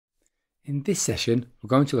In this session, we're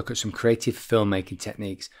going to look at some creative filmmaking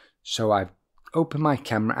techniques. So I've opened my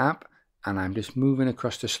camera app and I'm just moving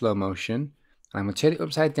across to slow motion. I'm going to turn it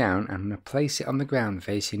upside down and I'm going to place it on the ground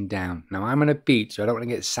facing down. Now I'm on a beach, so I don't want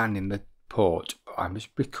to get sand in the port, but I'm just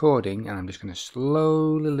recording and I'm just going to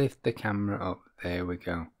slowly lift the camera up. There we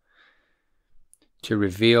go. To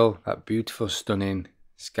reveal that beautiful, stunning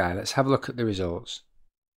sky. Let's have a look at the results.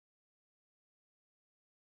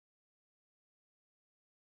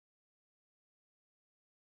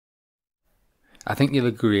 I think you'll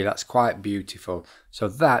agree that's quite beautiful. So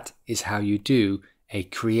that is how you do a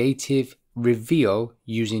creative reveal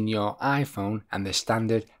using your iPhone and the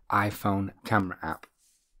standard iPhone camera app.